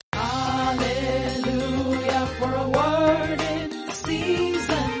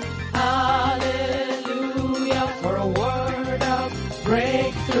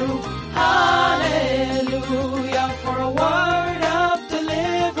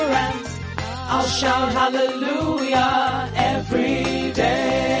I'll shout hallelujah every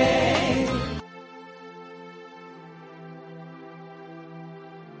day.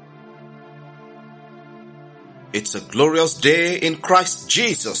 It's a glorious day in Christ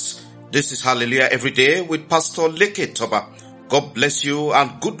Jesus. This is Hallelujah Every Day with Pastor Leke Toba. God bless you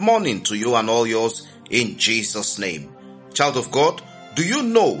and good morning to you and all yours in Jesus' name. Child of God, do you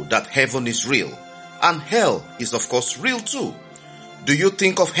know that heaven is real? And hell is of course real too. Do you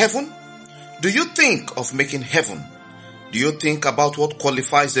think of heaven? Do you think of making heaven? Do you think about what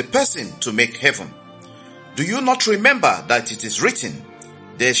qualifies a person to make heaven? Do you not remember that it is written,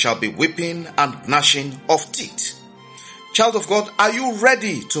 there shall be weeping and gnashing of teeth? Child of God, are you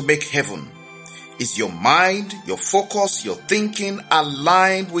ready to make heaven? Is your mind, your focus, your thinking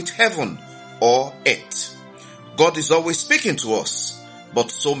aligned with heaven or earth? God is always speaking to us, but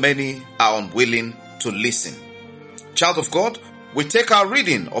so many are unwilling to listen. Child of God, we take our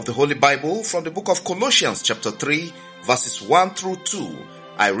reading of the Holy Bible from the book of Colossians chapter 3, verses 1 through 2.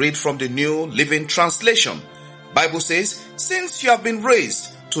 I read from the New Living Translation. Bible says, since you have been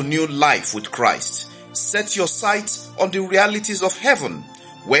raised to new life with Christ, set your sights on the realities of heaven,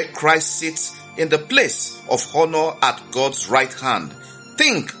 where Christ sits in the place of honor at God's right hand.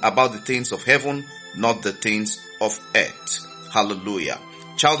 Think about the things of heaven, not the things of earth. Hallelujah.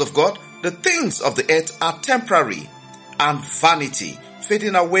 Child of God, the things of the earth are temporary and vanity,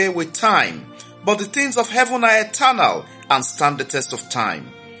 fading away with time. But the things of heaven are eternal and stand the test of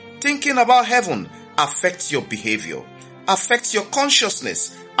time. Thinking about heaven affects your behavior, affects your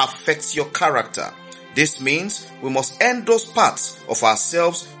consciousness, affects your character. This means we must end those parts of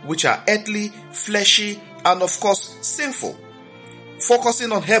ourselves which are earthly, fleshy, and of course sinful.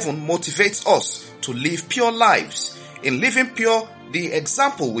 Focusing on heaven motivates us to live pure lives. In living pure, the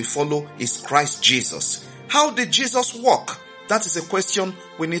example we follow is Christ Jesus. How did Jesus walk? That is a question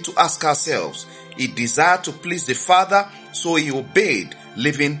we need to ask ourselves. He desired to please the Father, so he obeyed,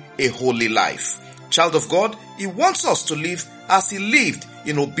 living a holy life. Child of God, he wants us to live as he lived,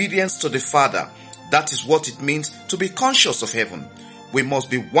 in obedience to the Father. That is what it means to be conscious of heaven. We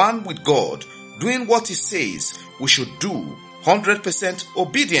must be one with God, doing what he says we should do. 100%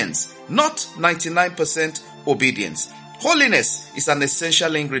 obedience, not 99% obedience. Holiness is an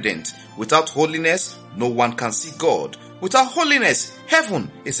essential ingredient. Without holiness, no one can see God. Without holiness,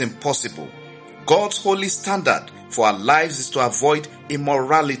 heaven is impossible. God's holy standard for our lives is to avoid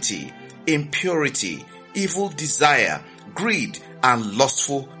immorality, impurity, evil desire, greed, and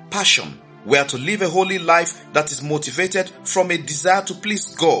lustful passion. We are to live a holy life that is motivated from a desire to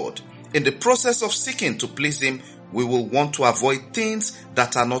please God. In the process of seeking to please him, we will want to avoid things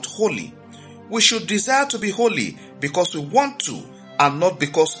that are not holy. We should desire to be holy because we want to and not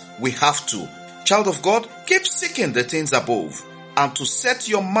because we have to. Child of God, keep seeking the things above and to set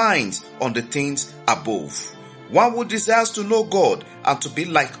your minds on the things above. One who desires to know God and to be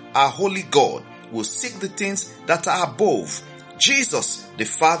like our holy God will seek the things that are above, Jesus, the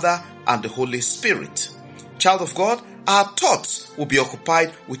Father, and the Holy Spirit. Child of God, our thoughts will be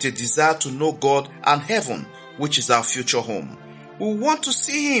occupied with a desire to know God and heaven, which is our future home. We want to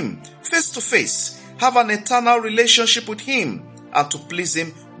see him face to face, have an eternal relationship with him, and to please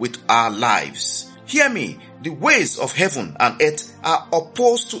him with our lives. Hear me, the ways of heaven and earth are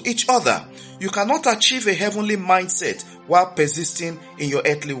opposed to each other. You cannot achieve a heavenly mindset while persisting in your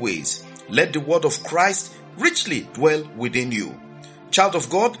earthly ways. Let the word of Christ richly dwell within you. Child of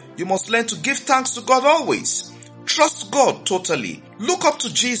God, you must learn to give thanks to God always. Trust God totally. Look up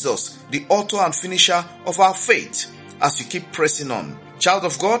to Jesus, the author and finisher of our faith, as you keep pressing on. Child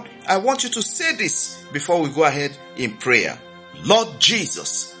of God, I want you to say this before we go ahead in prayer. Lord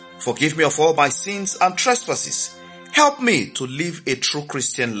Jesus, forgive me of all my sins and trespasses. Help me to live a true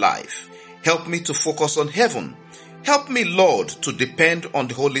Christian life. Help me to focus on heaven. Help me, Lord, to depend on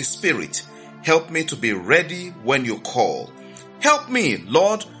the Holy Spirit. Help me to be ready when you call. Help me,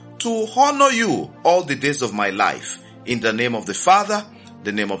 Lord, to honor you all the days of my life. In the name of the Father,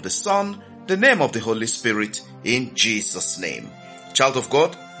 the name of the Son, the name of the Holy Spirit, in Jesus' name. Child of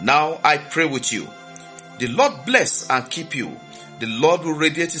God, now I pray with you. The Lord bless and keep you. The Lord will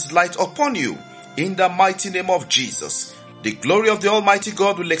radiate his light upon you. In the mighty name of Jesus. The glory of the Almighty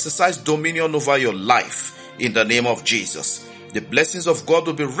God will exercise dominion over your life. In the name of Jesus. The blessings of God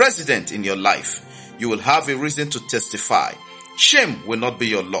will be resident in your life. You will have a reason to testify. Shame will not be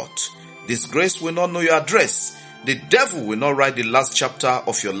your lot. Disgrace will not know your address. The devil will not write the last chapter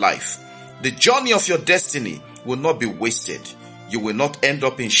of your life. The journey of your destiny will not be wasted. You will not end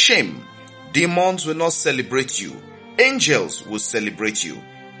up in shame. Demons will not celebrate you. Angels will celebrate you.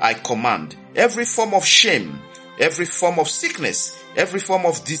 I command every form of shame, every form of sickness, every form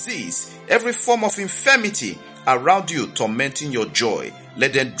of disease, every form of infirmity around you tormenting your joy,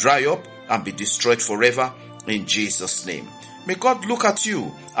 let them dry up and be destroyed forever in Jesus' name. May God look at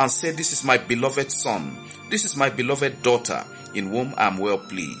you and say, this is my beloved son, this is my beloved daughter, in whom I am well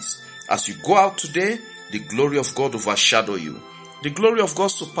pleased. As you go out today, the glory of God overshadow you. The glory of God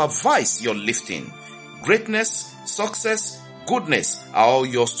supervise your lifting. Greatness, success, goodness are all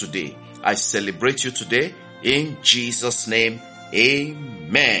yours today. I celebrate you today in Jesus' name.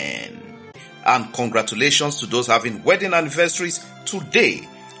 Amen. And congratulations to those having wedding anniversaries today.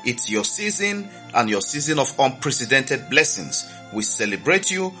 It's your season and your season of unprecedented blessings. We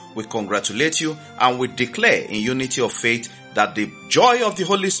celebrate you, we congratulate you, and we declare in unity of faith that the joy of the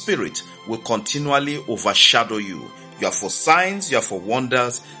Holy Spirit will continually overshadow you. You are for signs, you are for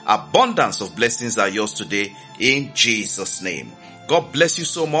wonders. Abundance of blessings are yours today in Jesus' name. God bless you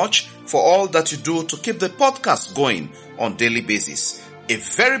so much for all that you do to keep the podcast going on daily basis. A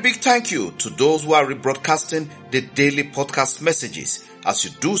very big thank you to those who are rebroadcasting the daily podcast messages. As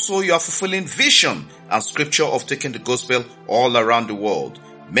you do so, you are fulfilling vision and scripture of taking the gospel all around the world.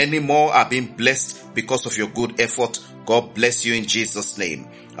 Many more are being blessed because of your good effort. God bless you in Jesus' name.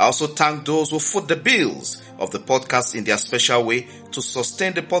 I also thank those who foot the bills of the podcast in their special way to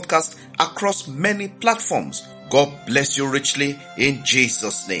sustain the podcast across many platforms. God bless you richly in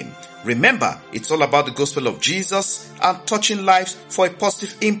Jesus' name. Remember, it's all about the gospel of Jesus and touching lives for a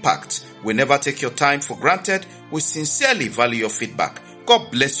positive impact. We never take your time for granted. We sincerely value your feedback.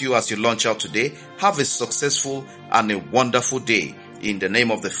 God bless you as you launch out today. Have a successful and a wonderful day. In the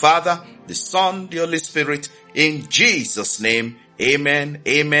name of the Father, the Son, the Holy Spirit, in Jesus' name, amen,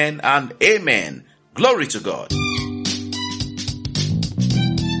 amen, and amen. Glory to God.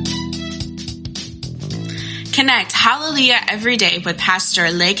 Connect Hallelujah every day with Pastor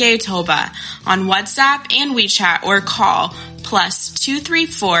Leke Toba on WhatsApp and WeChat or call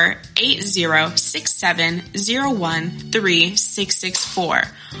 +234 8067013664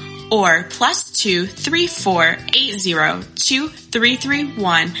 or +234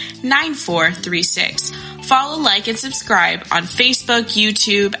 8023319436. Follow, like, and subscribe on Facebook,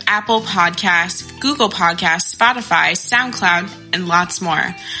 YouTube, Apple Podcasts, Google Podcasts, Spotify, SoundCloud, and lots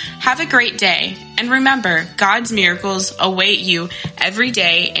more. Have a great day, and remember, God's miracles await you every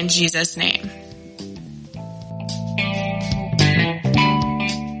day in Jesus' name.